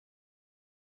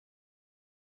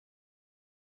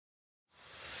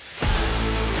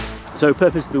So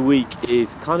purpose of the week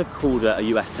is kind of called a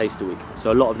US Taster Week.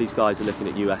 So a lot of these guys are looking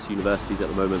at US universities at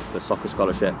the moment for soccer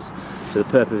scholarships. So the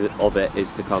purpose of it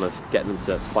is to kind of get them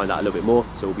to find out a little bit more.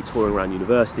 So we'll be touring around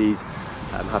universities,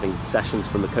 having sessions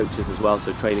from the coaches as well,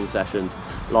 so training sessions,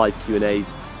 live Q&As,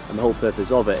 and the whole purpose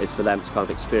of it is for them to kind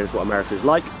of experience what America is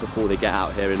like before they get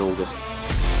out here in August.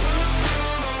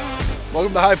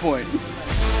 Welcome to High Point.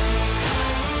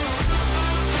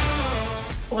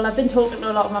 Well, I've been talking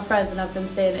to a lot of my friends and I've been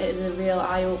saying it is a real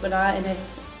eye-opener, and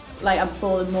it's like I'm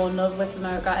falling more in love with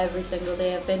America every single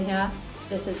day I've been here.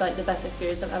 This is like the best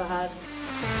experience I've ever had.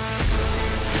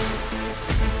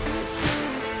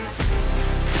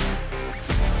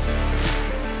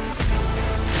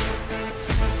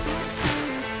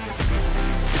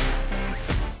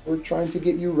 We're trying to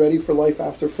get you ready for life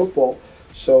after football,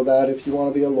 so that if you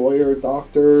want to be a lawyer,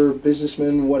 doctor,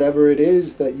 businessman, whatever it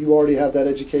is, that you already have that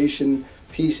education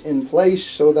piece in place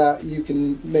so that you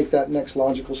can make that next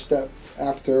logical step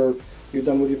after you're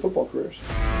done with your football careers.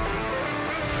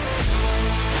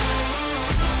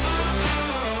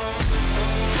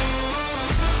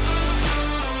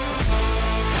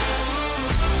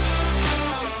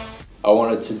 I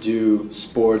wanted to do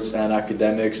sports and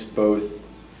academics both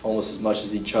almost as much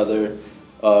as each other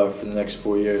for the next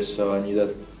 4 years, so I knew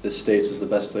that the States was the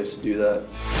best place to do that.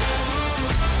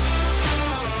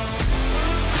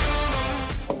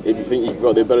 If you think you've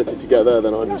got the ability to get there,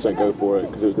 then 100% go for it,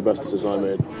 because it was the best decision I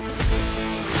made.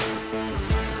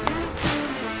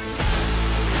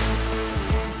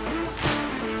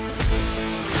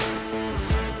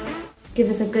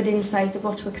 Gives us a good insight of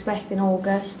what to expect in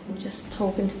August, and just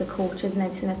talking to the coaches and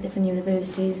everything at different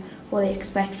universities, what they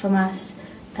expect from us,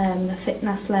 the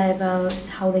fitness levels,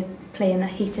 how they play in the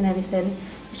heat and everything.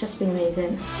 It's just been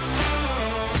amazing.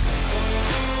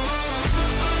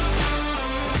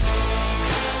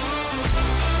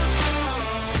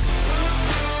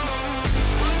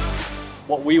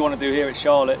 What we want to do here at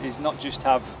Charlotte is not just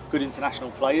have good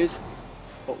international players,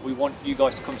 but we want you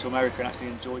guys to come to America and actually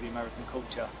enjoy the American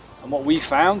culture. And what we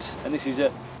found, and this is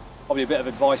probably a bit of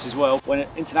advice as well, when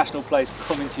international players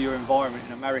come into your environment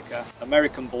in America,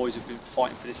 American boys have been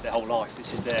fighting for this their whole life.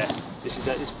 This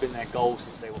has been their goal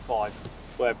since they were 5.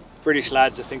 Where British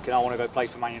lads are thinking, I want to go play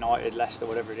for Man United, Leicester,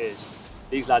 whatever it is.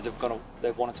 These lads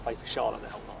they've wanted to play for Charlotte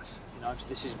their whole life. You know, so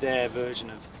this is their version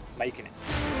of making it.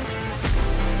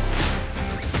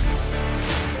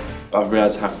 I've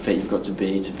realised how fit you've got to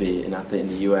be an athlete in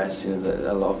the US. You know,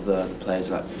 a lot of the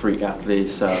players are like freak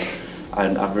athletes. So,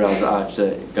 and I've realised that I have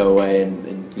to go away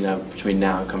and you know, between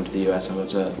now and coming to the US, I've got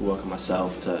to work on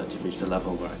myself to reach the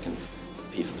level where I can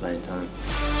compete for playing time.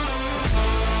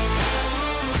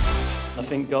 I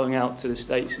think going out to the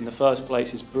States in the first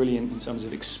place is brilliant in terms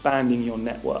of expanding your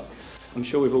network. I'm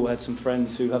sure we've all had some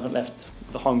friends who haven't left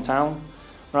the hometown,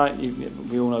 right?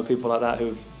 We all know people like that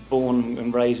who are born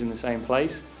and raised in the same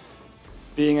place.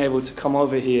 Being able to come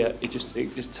over here, it just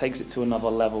takes it to another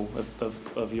level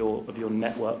of your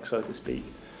network, so to speak,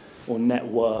 or net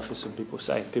worth, as some people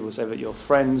say. People say that your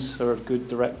friends are a good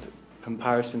direct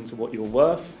comparison to what you're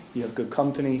worth. You have good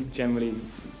company. Generally,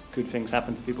 good things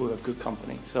happen to people who have good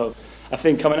company. So I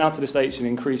think coming out to the States and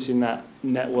increasing that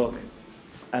network,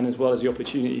 and as well as the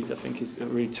opportunities, I think is a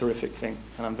really terrific thing.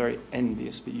 And I'm very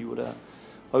envious that you would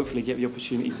hopefully get the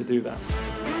opportunity to do that.